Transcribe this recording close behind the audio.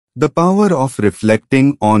The power of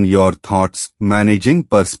reflecting on your thoughts, managing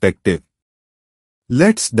perspective.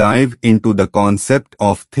 Let's dive into the concept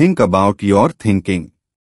of think about your thinking.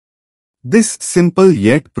 This simple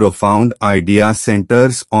yet profound idea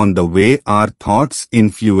centers on the way our thoughts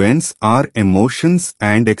influence our emotions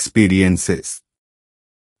and experiences.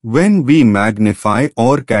 When we magnify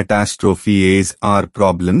or catastrophize our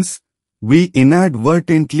problems, we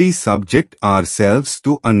inadvertently subject ourselves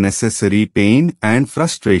to unnecessary pain and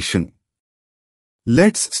frustration.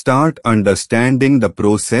 Let's start understanding the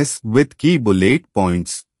process with key bullet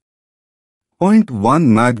points. Point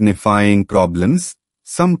 1. Magnifying problems.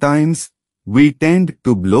 Sometimes, we tend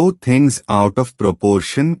to blow things out of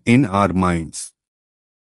proportion in our minds.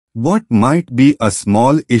 What might be a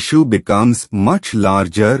small issue becomes much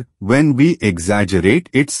larger when we exaggerate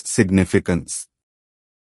its significance.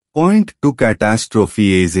 Point 2.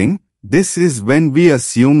 Catastrophizing. This is when we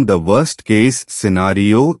assume the worst-case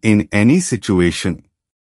scenario in any situation.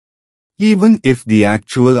 Even if the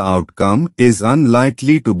actual outcome is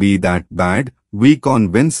unlikely to be that bad, we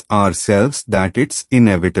convince ourselves that it's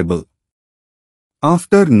inevitable.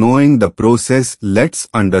 After knowing the process, let's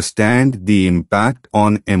understand the impact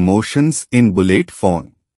on emotions in bullet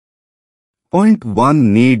form. Point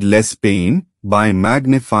 1. Need less pain. By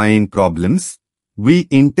magnifying problems, we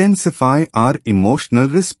intensify our emotional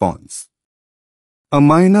response. A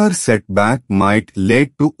minor setback might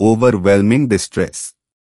lead to overwhelming distress.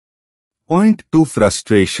 Point 2.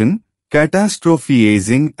 Frustration.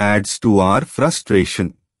 Catastrophizing adds to our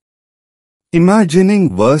frustration.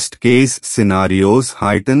 Imagining worst-case scenarios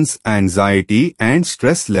heightens anxiety and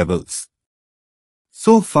stress levels.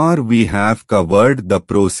 So far we have covered the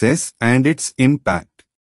process and its impact.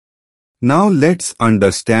 Now let's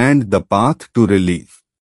understand the path to relief.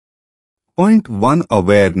 Point 1.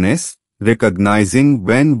 Awareness. Recognizing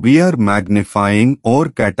when we are magnifying or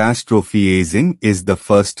catastrophizing is the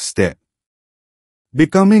first step.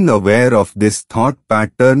 Becoming aware of this thought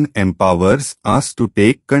pattern empowers us to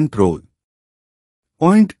take control.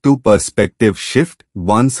 Point 2. Perspective shift.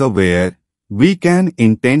 Once aware, we can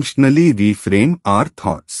intentionally reframe our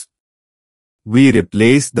thoughts. We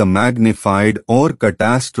replace the magnified or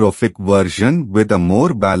catastrophic version with a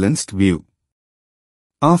more balanced view.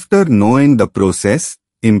 After knowing the process,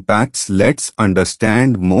 impacts, let's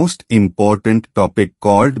understand most important topic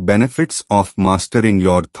called benefits of mastering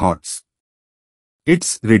your thoughts.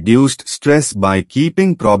 It's reduced stress. By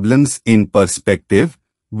keeping problems in perspective,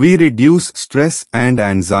 we reduce stress and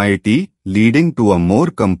anxiety, leading to a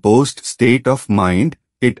more composed state of mind.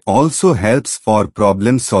 It also helps for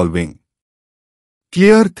problem solving.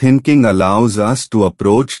 Clear thinking allows us to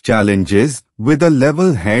approach challenges with a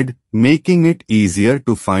level head, making it easier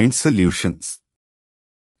to find solutions.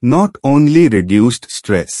 Not only reduced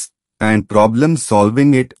stress and problem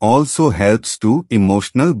solving, it also helps to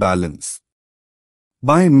emotional balance.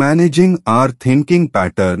 By managing our thinking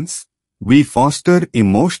patterns, we foster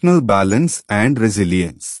emotional balance and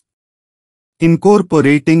resilience.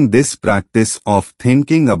 Incorporating this practice of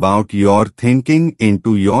thinking about your thinking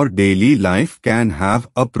into your daily life can have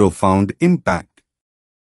a profound impact.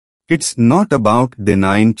 It's not about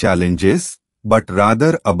denying challenges, but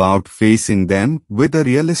rather about facing them with a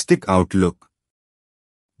realistic outlook.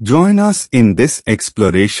 Join us in this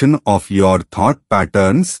exploration of your thought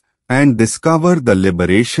patterns and discover the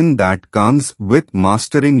liberation that comes with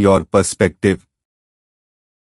mastering your perspective.